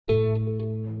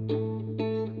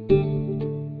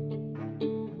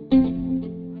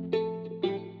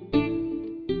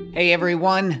Hey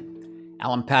everyone,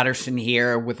 Alan Patterson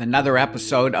here with another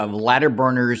episode of Ladder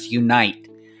Burners Unite.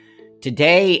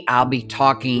 Today I'll be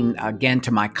talking again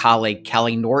to my colleague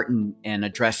Kelly Norton and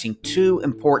addressing two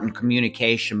important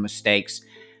communication mistakes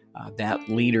that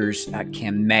leaders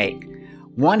can make.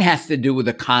 One has to do with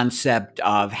the concept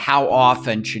of how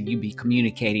often should you be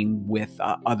communicating with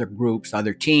other groups,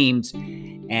 other teams,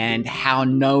 and how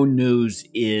no news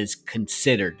is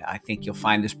considered. I think you'll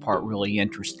find this part really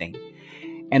interesting.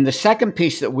 And the second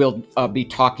piece that we'll be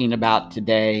talking about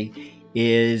today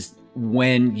is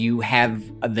when you have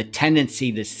the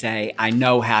tendency to say, I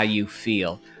know how you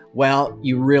feel. Well,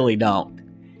 you really don't.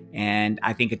 And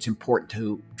I think it's important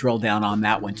to drill down on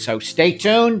that one. So stay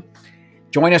tuned.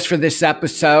 Join us for this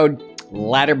episode,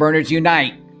 Ladder Burners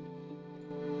Unite.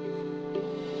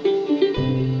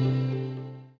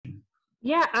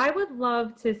 Yeah, I would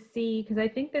love to see, because I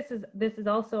think this is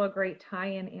also a great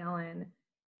tie-in, Alan,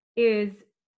 is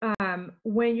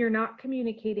when you're not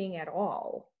communicating at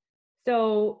all.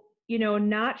 So,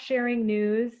 not sharing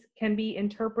news can be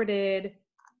interpreted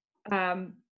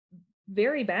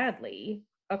very badly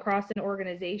across an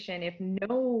organization if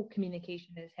no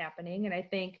communication is happening. And I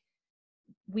think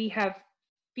we have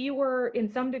in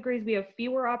some degrees, we have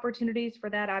fewer opportunities for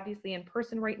that, obviously, in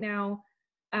person right now.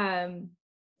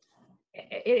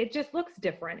 It just looks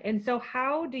different. And so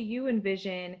how do you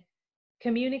envision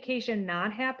communication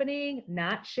not happening,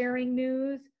 not sharing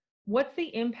news? What's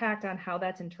the impact on how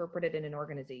that's interpreted in an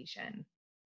organization?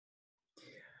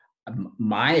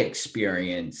 My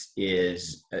experience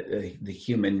is the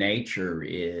human nature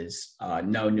is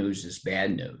no news is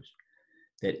bad news.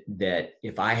 That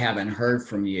if I haven't heard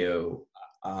from you,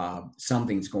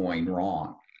 something's going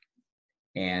wrong.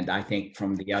 And I think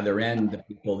from the other end, the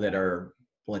people that are,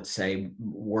 let's say,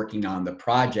 working on the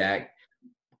project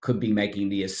could be making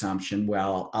the assumption,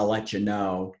 well, I'll let you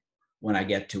know when I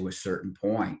get to a certain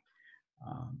point.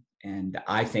 And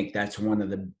I think that's one of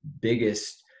the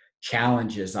biggest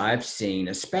challenges I've seen,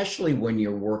 especially when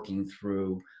you're working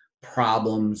through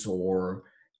problems or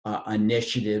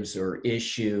initiatives or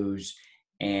issues.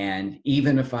 And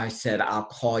even if I said, I'll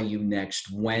call you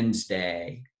next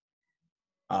Wednesday,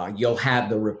 you'll have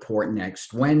the report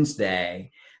next Wednesday.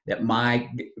 That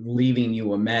my leaving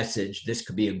you a message, this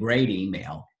could be a great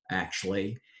email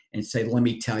actually, and say, let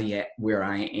me tell you where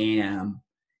I am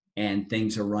and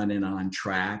things are running on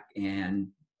track, and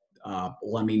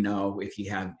let me know if you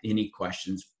have any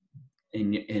questions,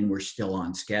 and we're still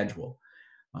on schedule.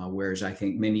 Whereas I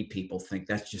think many people think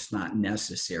that's just not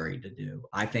necessary to do.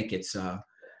 I think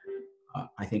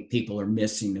I think people are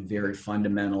missing a very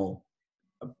fundamental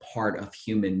part of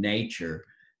human nature,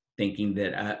 thinking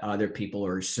that other people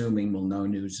are assuming, well, no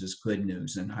news is good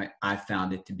news. And I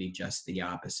found it to be just the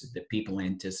opposite, that people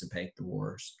anticipate the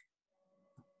worst.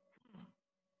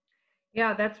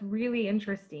 Yeah, that's really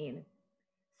interesting.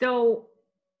 So,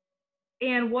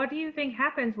 and what do you think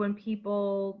happens when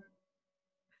people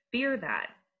fear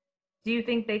that? Do you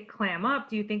think they clam up?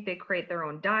 Do you think they create their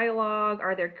own dialogue?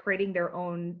 Are they creating their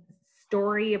own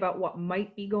story about what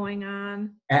might be going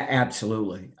on?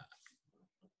 Absolutely.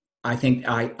 I think,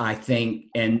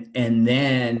 and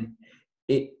then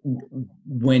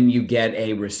when you get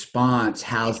a response,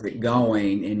 how's it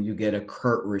going? And you get a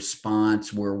curt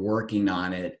response, we're working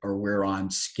on it, or we're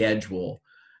on schedule,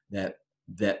 that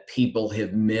people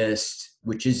have missed,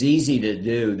 which is easy to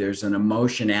do. There's an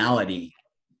emotionality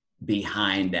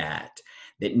behind that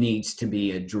needs to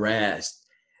be addressed.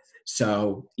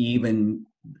 So even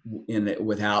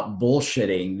without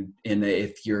bullshitting, and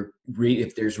if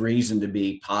there's reason to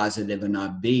be positive and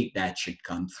upbeat, that should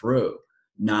come through.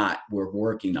 Not we're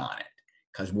working on it,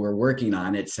 because we're working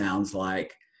on it sounds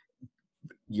like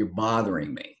you're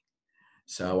bothering me.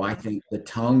 So I think the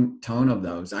tone of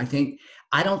those, I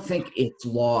don't think it's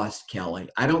lost, Kelly.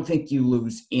 I don't think you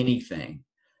lose anything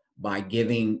by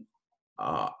giving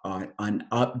an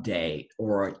update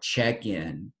or a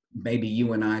check-in. Maybe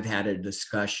you and I've had a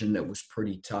discussion that was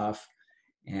pretty tough,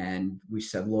 and we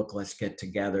said, look, let's get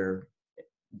together,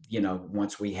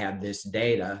 once we have this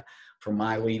data. For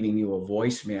my leaving you a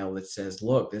voicemail that says,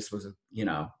 look, this was,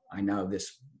 I know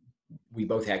this, we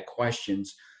both had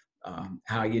questions,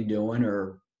 how you doing,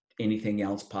 or anything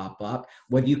else pop up,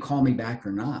 whether you call me back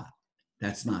or not.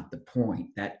 That's not the point.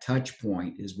 That touch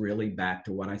point is really back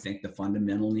to what I think the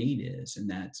fundamental need is, and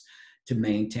that's to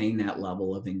maintain that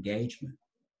level of engagement.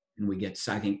 And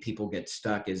I think people get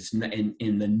stuck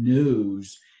in the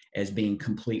news as being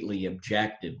completely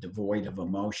objective, devoid of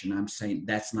emotion. I'm saying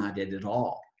that's not it at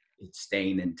all. It's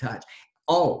staying in touch.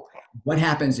 Oh, what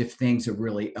happens if things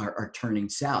are turning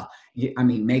south? I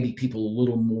mean, maybe people a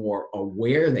little more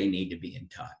aware they need to be in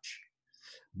touch.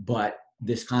 but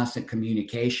this constant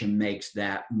communication makes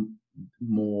that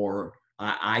more,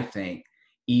 I think,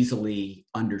 easily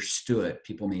understood.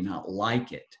 People may not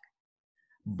like it,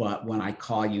 but when I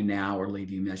call you now or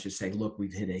leave you a message, say, look,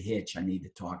 we've hit a hitch. I need to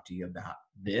talk to you about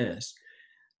this.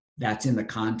 That's in the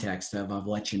context of I've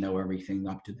let you know everything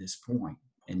up to this point.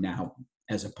 And now,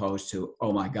 as opposed to,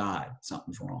 oh my God,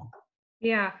 something's wrong.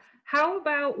 Yeah. How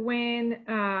about when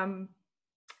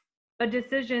there's a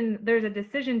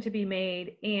decision to be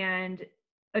made and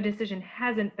a decision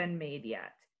hasn't been made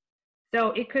yet?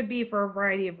 So it could be for a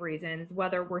variety of reasons,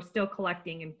 whether we're still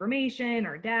collecting information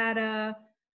or data,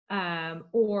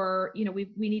 or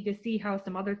we need to see how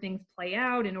some other things play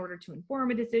out in order to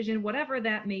inform a decision, whatever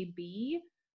that may be.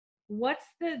 What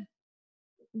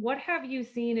have you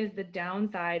seen as the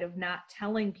downside of not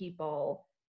telling people,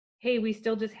 hey, we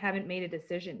still just haven't made a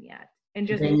decision yet, and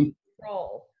just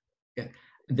roll? Yeah.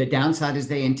 The downside is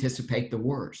they anticipate the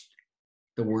worst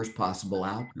possible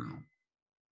outcome.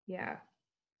 Yeah.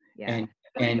 And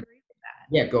I agree with that.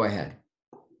 Yeah, go ahead.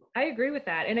 I agree with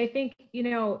that. And I think,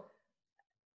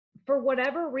 for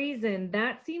whatever reason,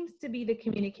 that seems to be the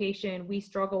communication we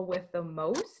struggle with the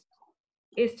most,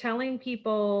 is telling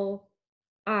people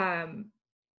that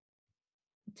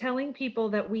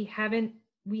we haven't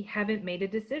made a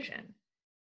decision.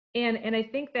 And I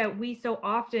think that we so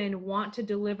often want to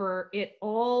deliver it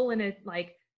all in a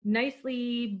like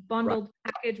nicely bundled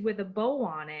package with a bow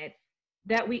on it,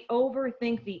 that we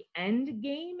overthink the end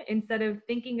game instead of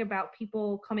thinking about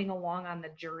people coming along on the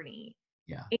journey.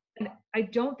 Yeah. And I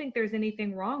don't think there's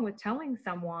anything wrong with telling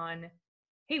someone,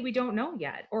 hey, we don't know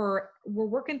yet, or we're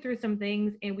working through some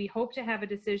things and we hope to have a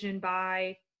decision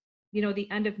by, the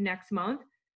end of next month.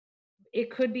 It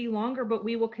could be longer, but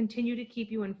we will continue to keep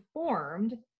you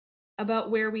informed about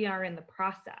where we are in the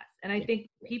process. And I think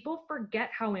people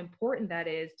forget how important that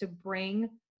is to bring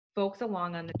folks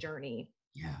along on the journey.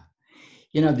 Yeah.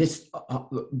 This,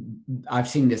 I've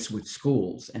seen this with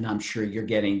schools, and I'm sure you're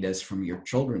getting this from your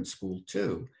children's school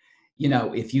too.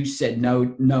 If you said no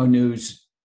news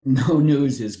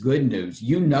is good news,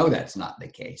 that's not the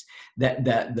case. That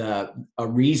a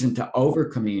reason to over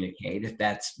communicate, if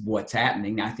that's what's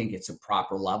happening, I think it's a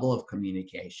proper level of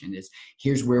communication, is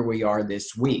here's where we are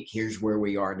this week, here's where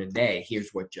we are today,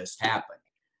 here's what just happened.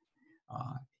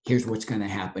 Here's what's going to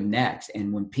happen next.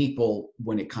 And when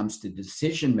it comes to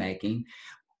decision making,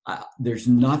 there's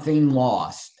nothing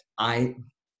lost, I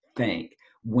think,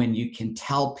 when you can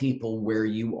tell people where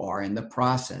you are in the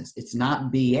process. It's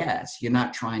not BS. You're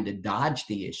not trying to dodge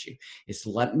the issue. It's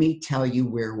let me tell you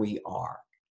where we are,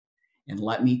 and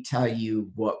let me tell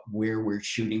you where we're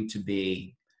shooting to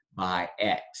be by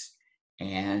X.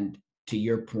 And to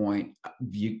your point,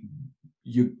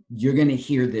 you're going to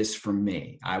hear this from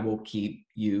me. I will keep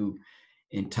you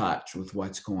in touch with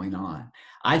what's going on.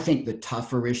 I think the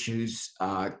tougher issues,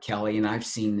 Kelly, and I've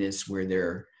seen this where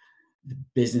the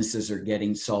businesses are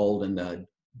getting sold and the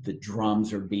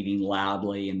drums are beating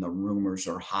loudly and the rumors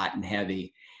are hot and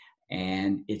heavy.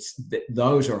 And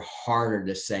those are harder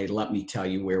to say, let me tell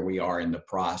you where we are in the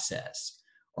process,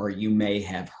 or you may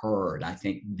have heard. I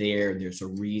think there's a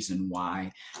reason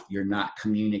why you're not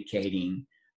communicating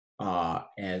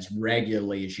as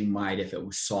regularly as you might if it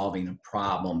was solving a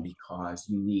problem, because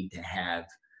you need to have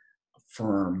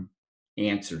firm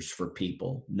answers for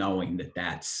people, knowing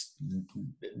that's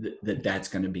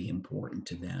going to be important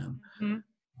to them.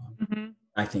 Mm-hmm.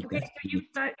 I think okay, so you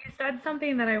said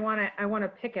something that I want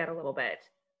to pick at a little bit.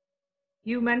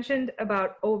 You mentioned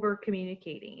about over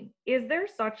communicating. Is there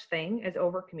such thing as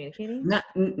over communicating?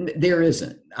 There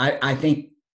isn't.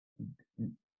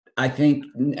 I think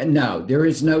no, there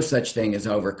is no such thing as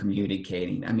over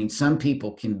communicating. I mean, some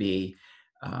people can be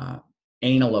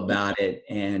anal about it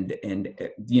and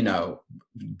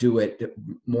do it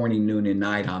morning, noon, and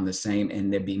night on the same,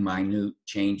 and there'd be minute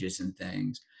changes and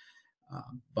things.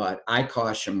 But I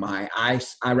caution I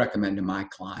recommend to my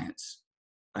clients,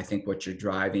 I think what you're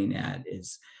driving at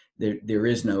is there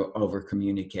is no over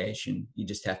communication. You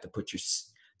just have to put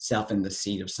yourself in the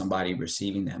seat of somebody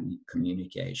receiving that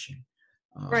communication.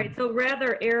 Right. So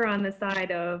rather err on the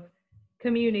side of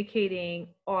communicating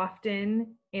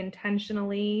often,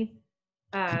 intentionally,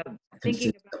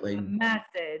 thinking about the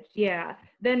message. Yeah.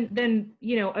 Then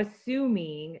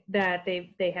assuming that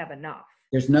they have enough.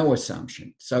 There's no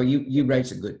assumption. So you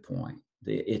raise a good point.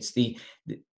 It's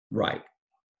right.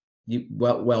 You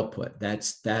well put.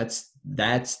 That's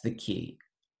the key,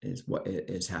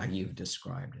 is how you've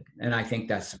described it. And I think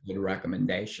that's a good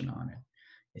recommendation on it.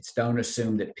 It's don't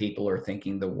assume that people are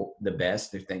thinking the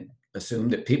best. Assume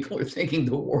that people are thinking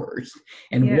the worst.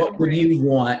 And what would you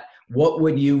want? What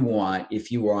would you want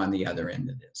if you were on the other end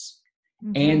of this?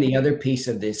 And Mhm. the other piece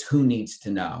of this, who needs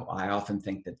to know? I often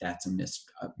think that that's a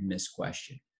missed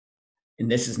question. And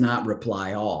this is not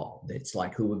reply all. It's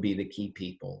like, who would be the key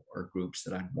people or groups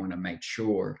that I'd want to make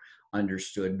sure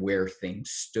understood where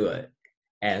things stood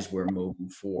as we're moving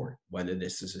forward, whether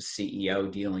this is a CEO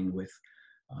dealing with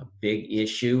a big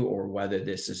issue or whether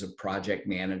this is a project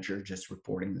manager just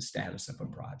reporting the status of a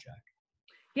project.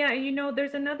 Yeah, and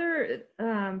there's another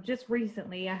just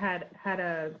recently I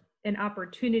had an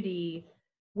opportunity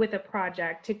with a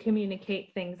project to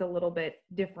communicate things a little bit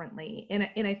differently.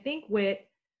 And I think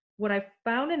what I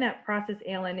found in that process,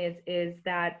 Alan, is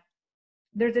that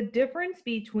there's a difference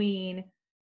between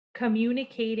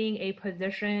communicating a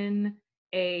position,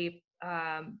 a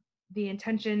the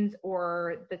intentions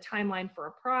or the timeline for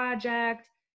a project,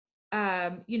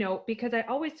 because I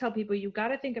always tell people you've got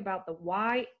to think about the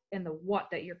why and the what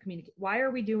that you're communicating. Why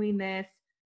are we doing this?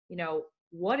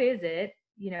 What is it?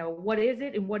 What is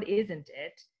it and what isn't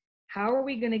it? How are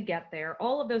we going to get there?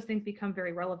 All of those things become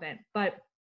very relevant. But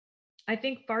I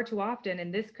think far too often,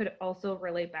 and this could also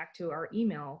relate back to our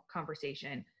email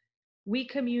conversation, we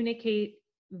communicate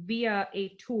via a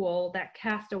tool that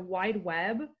casts a wide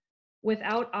web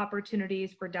without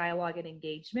opportunities for dialogue and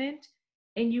engagement,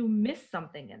 and you miss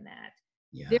something in that.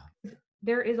 Yeah.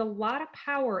 There is a lot of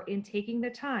power in taking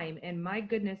the time, and my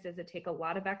goodness, does it take a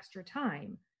lot of extra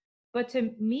time. But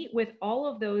to meet with all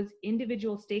of those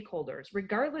individual stakeholders,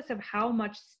 regardless of how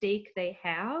much stake they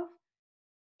have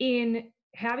in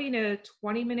having a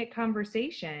 20-minute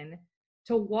conversation,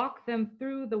 to walk them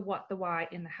through the what, the why,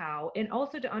 and the how, and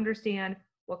also to understand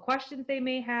what questions they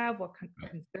may have, what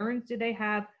concerns do they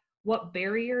have, what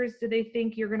barriers do they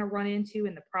think you're going to run into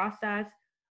in the process.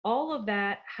 All of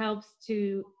that helps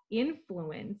to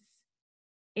influence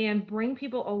and bring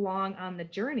people along on the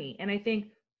journey. And I think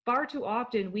far too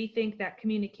often we think that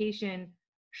communication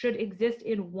should exist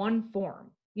in one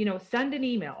form. Send an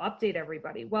email, update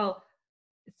everybody. Well,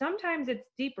 sometimes it's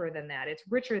deeper than that, it's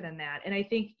richer than that. And I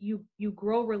think you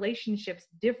grow relationships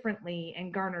differently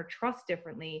and garner trust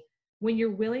differently when you're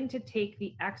willing to take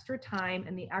the extra time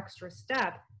and the extra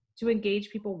step to engage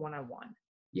people one-on-one.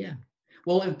 Yeah.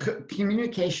 Well,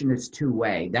 communication is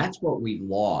two-way. That's what we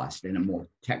lost in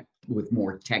with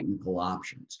more technical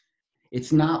options.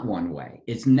 It's not one way.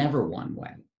 It's never one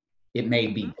way. It may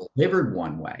be delivered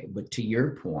one way, but to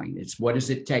your point, it's what does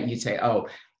it take? You say, oh,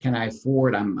 can I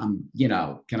afford,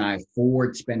 can I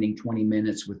afford spending 20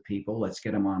 minutes with people? Let's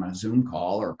get them on a Zoom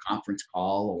call or a conference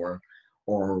call or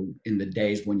in the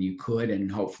days when you could,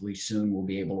 and hopefully soon we'll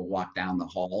be able to walk down the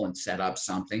hall and set up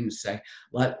something to say,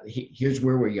 here's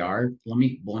where we are. Let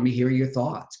me hear your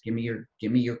thoughts. Give me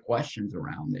your questions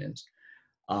around this.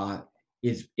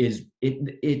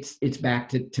 It's back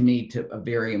to me to a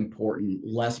very important,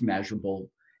 less measurable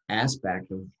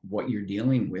aspect of what you're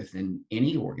dealing with in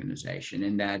any organization,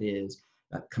 and that is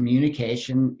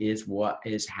communication is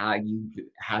how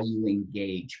you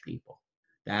engage people.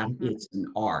 That it's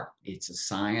an art, it's a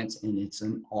science, and it's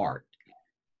an art.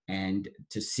 And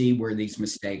to see where these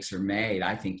mistakes are made,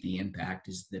 I think the impact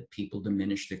is that people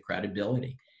diminish their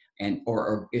credibility,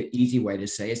 or an easy way to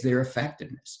say is their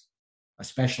effectiveness,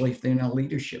 especially if they're in a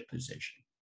leadership position.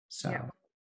 So,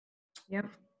 Yep.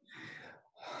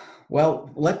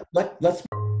 Well, let's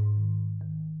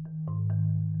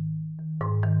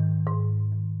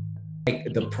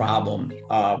take the problem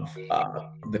of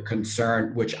the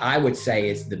concern, which I would say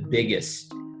is the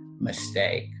biggest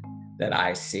mistake that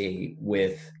I see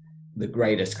with the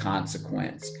greatest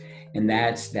consequence. And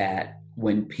that's that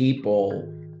when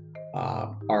people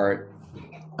are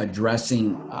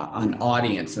addressing an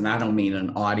audience, and I don't mean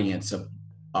an audience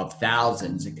of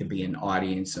thousands, it could be an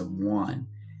audience of one,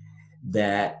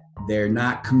 that they're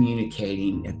not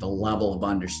communicating at the level of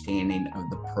understanding of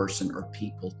the person or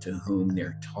people to whom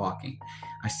they're talking.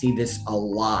 I see this a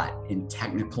lot in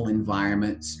technical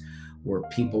environments where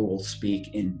people will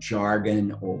speak in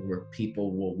jargon or where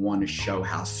people will want to show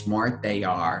how smart they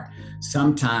are,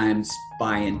 sometimes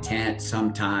by intent,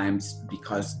 sometimes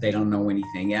because they don't know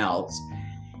anything else.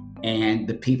 And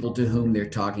the people to whom they're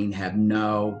talking have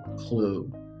no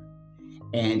clue.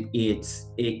 And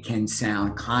it can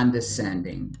sound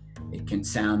condescending. It can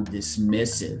sound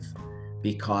dismissive,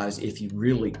 because if you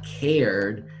really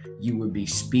cared, you would be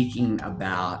speaking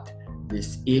about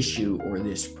this issue or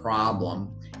this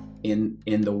problem in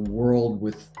the world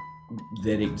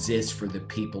that exists for the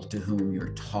people to whom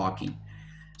you're talking.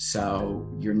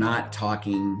 So you're not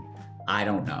talking, I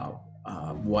don't know,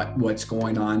 what's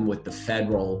going on with the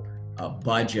federal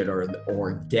budget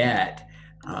or debt.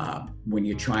 When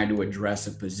you're trying to address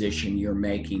a position you're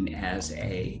making as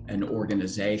an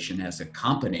organization, as a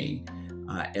company,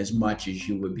 as much as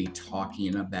you would be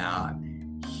talking about,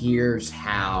 here's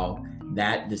how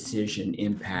that decision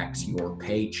impacts your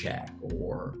paycheck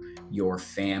or your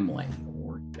family,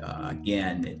 or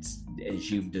again, it's,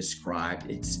 as you've described,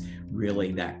 it's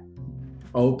really that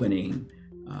opening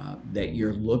that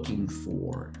you're looking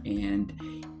for. And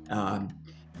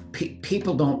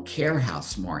people don't care how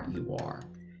smart you are,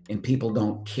 and people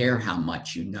don't care how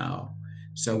much you know.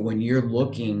 So when you're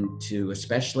looking to,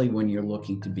 especially when you're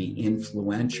looking to be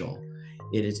influential,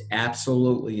 it is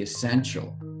absolutely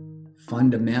essential,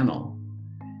 fundamental,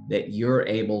 that you're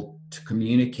able to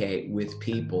communicate with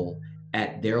people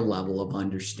at their level of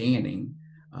understanding,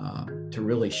 to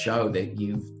really show that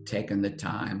you've taken the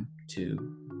time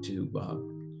to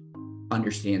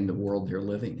understand the world they're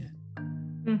living in.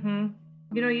 Mm-hmm.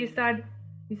 You know, you said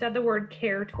the word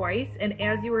care twice, and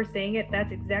as you were saying it,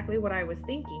 that's exactly what I was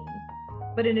thinking,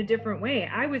 but in a different way.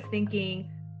 I was thinking,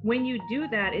 when you do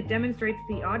that, it demonstrates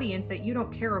to the audience that you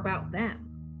don't care about them.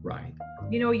 Right.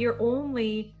 You know,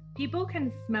 people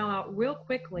can smell out real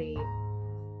quickly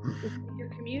if you're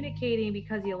communicating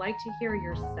because you like to hear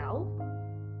yourself,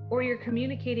 or you're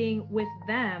communicating with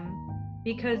them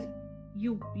because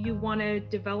you want to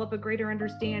develop a greater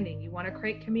understanding, you want to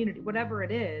create community, whatever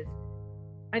it is.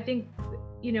 I think,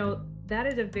 you know, that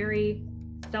is a very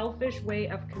selfish way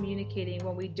of communicating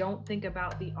when we don't think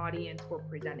about the audience we're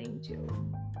presenting to.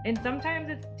 And sometimes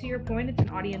it's, to your point, it's an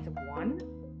audience of one,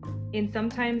 and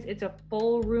sometimes it's a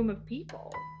full room of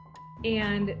people,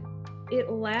 and it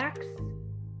lacks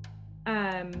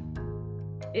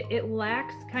it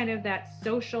lacks kind of that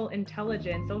social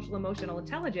emotional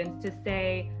intelligence to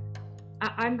say,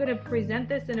 I'm going to present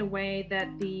this in a way that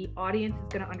the audience is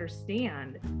going to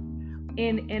understand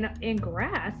and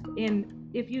grasp. And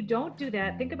if you don't do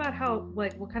that, think about how,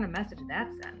 like, what kind of message that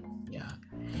sends. Yeah,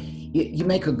 you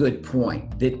make a good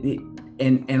point.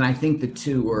 And I think the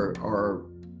two are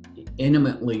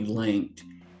intimately linked.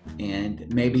 And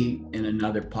maybe in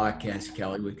another podcast,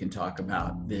 Kelly, we can talk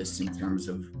about this in terms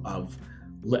of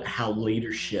how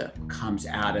leadership comes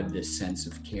out of this sense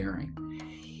of caring.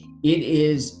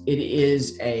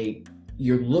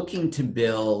 You're looking to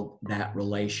build that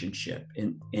relationship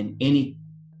in any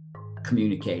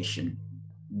communication,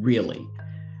 really.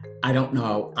 I don't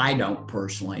know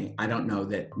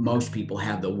that most people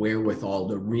have the wherewithal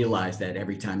to realize that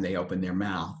every time they open their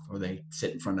mouth or they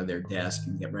sit in front of their desk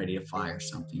and get ready to fire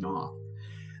something off.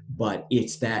 But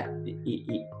it's that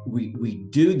we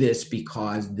do this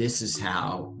because this is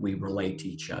how we relate to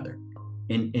each other,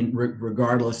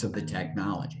 regardless of the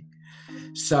technology.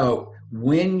 So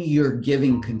when you're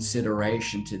giving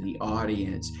consideration to the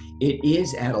audience, it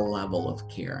is at a level of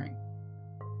caring.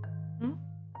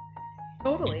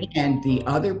 Totally. And the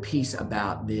other piece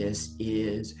about this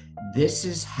is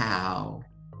how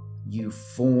you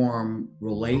form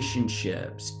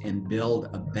relationships and build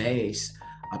a base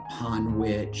upon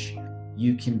which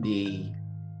you can be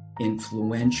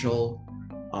influential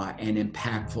and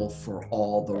impactful for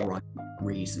all the right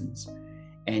reasons.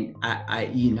 And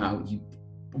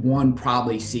one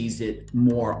probably sees it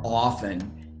more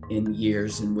often in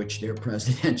years in which there are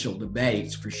presidential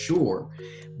debates, for sure.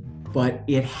 But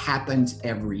it happens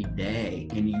every day.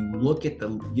 And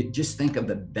you just think of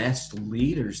the best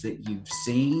leaders that you've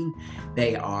seen.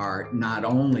 They are not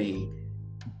only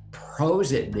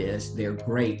pros at this, they're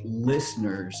great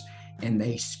listeners, and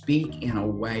they speak in a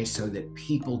way so that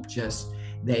people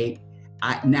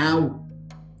now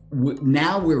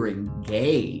we're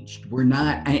engaged. We're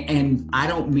not, and I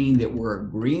don't mean that we're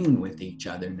agreeing with each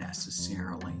other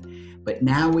necessarily, but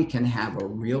now we can have a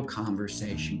real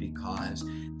conversation because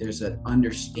there's an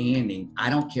understanding. I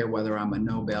don't care whether I'm a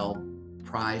Nobel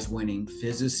Prize winning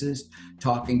physicist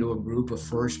talking to a group of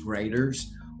first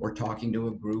graders or talking to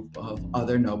a group of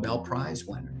other Nobel Prize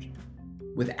winners.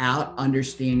 Without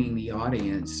understanding the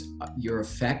audience, your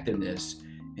effectiveness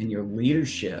and your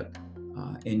leadership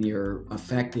and your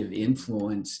effective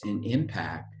influence and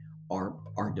impact are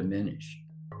diminished.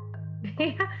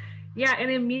 Yeah,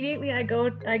 and immediately I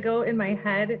go in my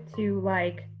head to,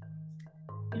 like,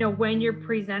 you know, when you're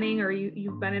presenting or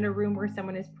you've been in a room where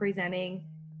someone is presenting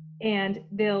and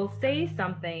they'll say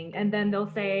something and then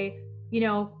they'll say, you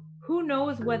know, who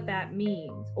knows what that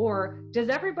means? Or does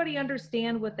everybody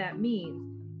understand what that means?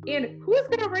 And who's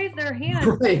going to raise their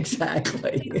hand? Right,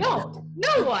 exactly.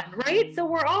 No one, right? So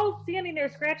we're all standing there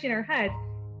scratching our heads.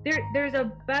 There's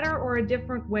a better or a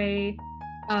different way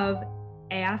of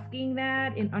asking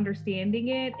that and understanding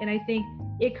it. And I think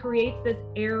it creates this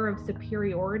air of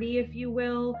superiority, if you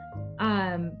will,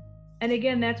 And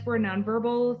again, that's where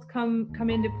nonverbals come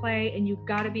into play, and you've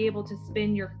got to be able to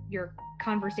spin your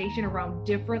conversation around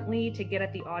differently to get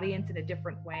at the audience in a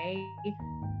different way.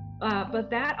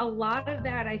 But a lot of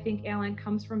that, I think, Alan,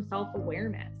 comes from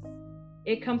self-awareness.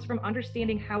 It comes from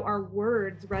understanding how our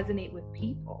words resonate with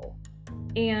people.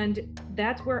 And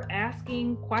that's where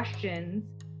asking questions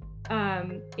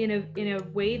in a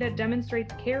way that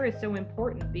demonstrates care is so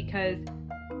important, because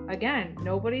again,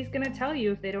 nobody's going to tell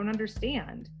you if they don't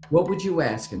understand. What would you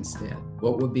ask instead?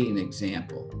 What would be an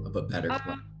example of a better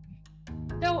question?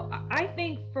 So I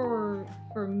think for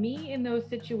me in those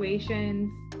situations,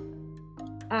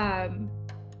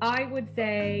 I would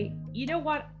say, you know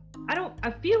what?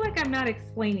 I feel like I'm not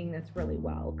explaining this really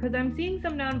well, because I'm seeing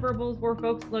some nonverbals where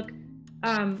folks look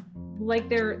like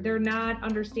they're not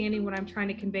understanding what I'm trying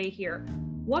to convey here.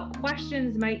 What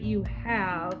questions might you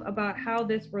have about how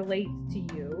this relates to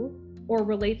you, or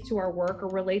relates to our work, or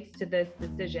relates to this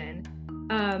decision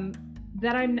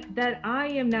that I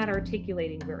am not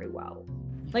articulating very well?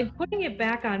 Like, putting it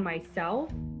back on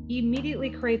myself immediately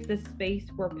creates this space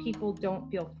where people don't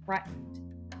feel threatened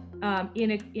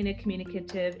in a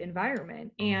communicative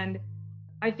environment. And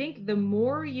I think the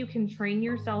more you can train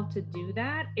yourself to do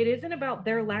that, it isn't about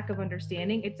their lack of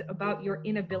understanding, it's about your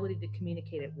inability to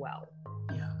communicate it well.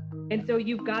 Yeah. And so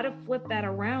you've got to flip that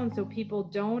around so people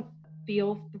don't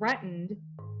feel threatened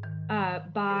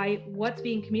by what's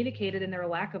being communicated and their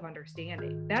lack of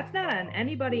understanding. That's not on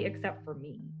anybody except for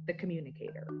me, the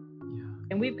communicator. Yeah.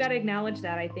 And we've got to acknowledge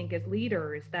that, I think, as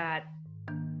leaders, that,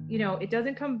 you know, it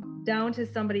doesn't come down to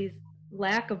somebody's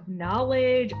lack of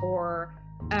knowledge or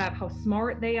how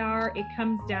smart they are. It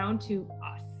comes down to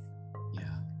us.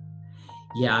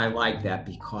 Yeah, I like that,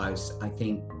 because I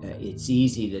think it's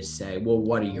easy to say, well,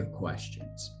 what are your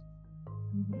questions?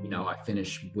 Mm-hmm. You know, I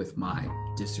finished with my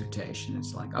dissertation.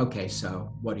 It's like, okay,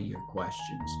 so what are your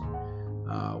questions?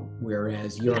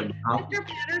 Whereas you're Mr.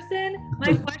 Patterson,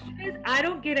 my question is, I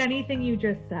don't get anything you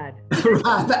just said.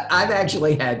 I've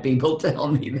actually had people tell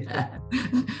me that.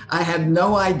 I have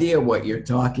no idea what you're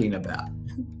talking about.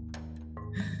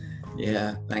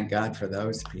 Yeah, thank God for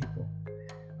those people.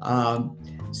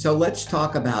 So let's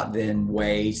talk about then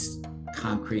ways,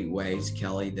 concrete ways,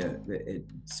 Kelly,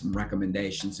 some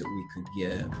recommendations that we could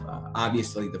give.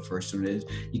 Obviously, the first one is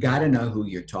you got to know who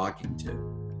you're talking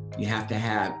to. You have to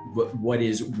have what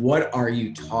are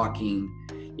you talking?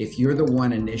 If you're the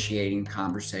one initiating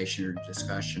conversation or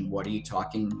discussion, what are you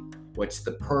talking? What's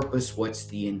the purpose? What's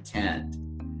the intent?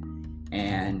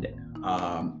 And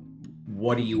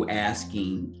what are you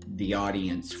asking the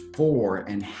audience for,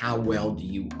 and how well do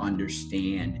you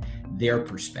understand their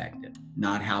perspective?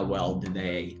 Not how well do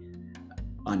they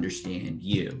understand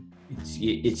you.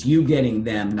 It's you getting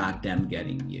them, not them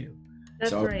getting you.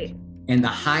 That's right. And the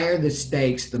higher the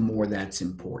stakes, the more that's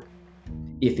important.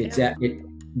 If it's I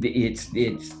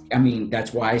mean,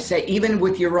 that's why I say, even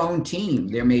with your own team,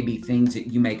 there may be things that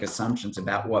you make assumptions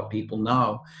about what people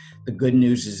know. The good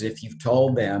news is, if you've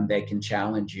told them, they can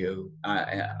challenge you.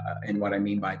 And what I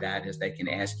mean by that is they can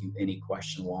ask you any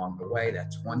question along the way.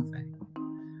 That's one thing.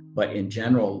 But in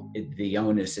general, the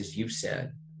onus, as you've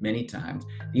said many times,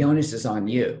 the onus is on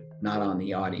you, not on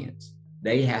the audience.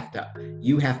 You have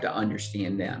to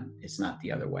understand them. It's not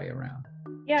the other way around.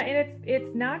 Yeah, and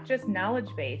it's not just knowledge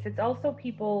base, it's also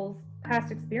people's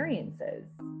past experiences.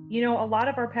 You know, a lot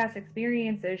of our past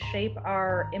experiences shape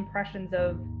our impressions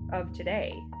of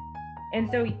today. And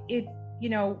so it, you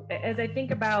know, as I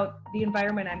think about the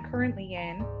environment I'm currently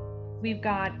in, we've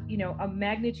got, you know, a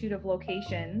magnitude of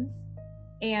locations,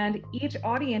 and each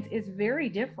audience is very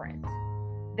different.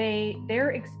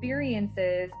 Their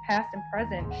experiences, past and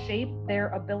present, shape their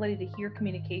ability to hear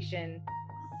communication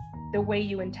the way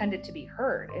you intend it to be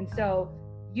heard. And so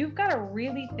you've got to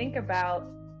really think about,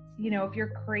 you know, if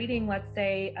you're creating, let's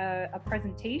say, a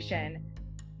presentation,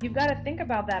 you've got to think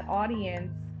about that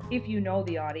audience. If you know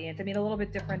the audience, I mean, a little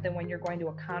bit different than when you're going to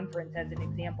a conference, as an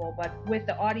example, but with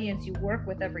the audience you work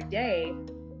with every day,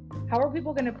 how are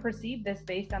people going to perceive this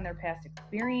based on their past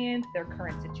experience, their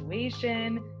current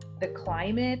situation, the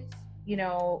climate, you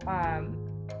know,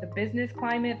 the business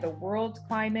climate, the world's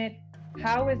climate?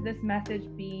 How is this message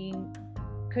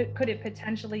could it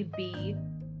potentially be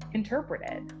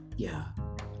interpreted? Yeah.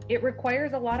 It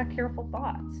requires a lot of careful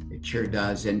thought. It sure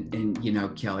does. And you know,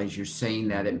 Kelly, as you're saying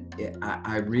that,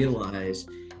 I realize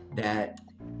that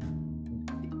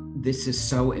this is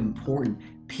so important.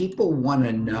 People want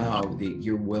to know that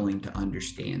you're willing to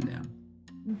understand them.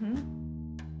 Mm-hmm.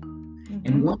 Mm-hmm.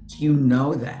 And once you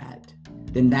know that,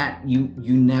 then that you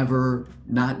never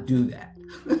not do that.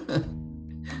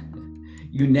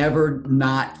 You never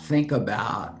not think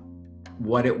about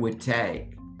what it would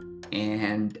take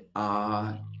And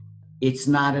it's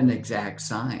not an exact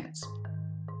science,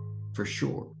 for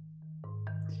sure.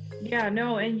 Yeah,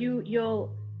 no, and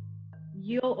you'll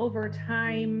over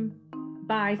time,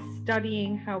 by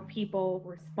studying how people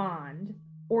respond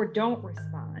or don't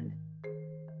respond,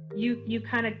 you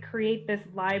kind of create this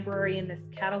library and this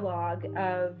catalog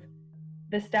of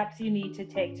the steps you need to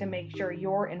take to make sure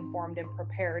you're informed and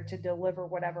prepared to deliver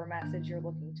whatever message you're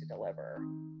looking to deliver.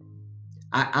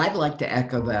 I'd like to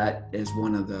echo that as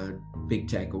one of the big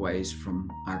takeaways from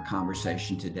our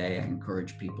conversation today. I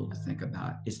encourage people to think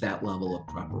about is that level of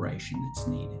preparation that's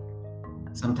needed.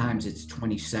 Sometimes it's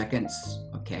 20 seconds.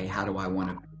 Okay, how do I want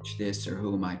to pitch this, or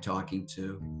who am I talking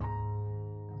to?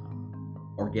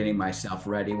 Or getting myself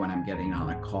ready when I'm getting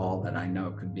on a call that I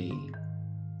know could be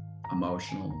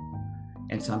emotional.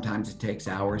 And sometimes it takes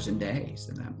hours and days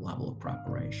in that level of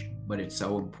preparation. But it's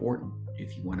so important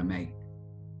if you want to make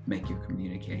your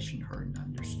communication heard and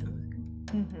understood.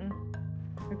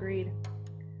 Mm-hmm. Agreed.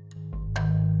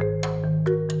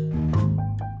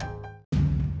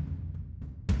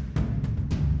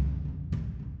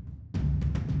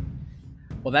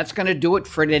 Well, that's going to do it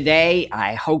for today.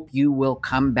 I hope you will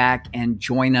come back and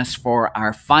join us for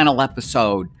our final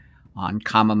episode on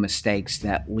common mistakes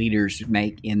that leaders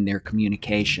make in their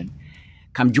communication.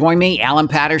 Come join me, Alan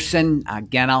Patterson.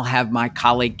 Again, I'll have my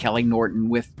colleague Kelly Norton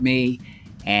with me,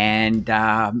 and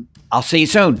I'll see you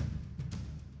soon.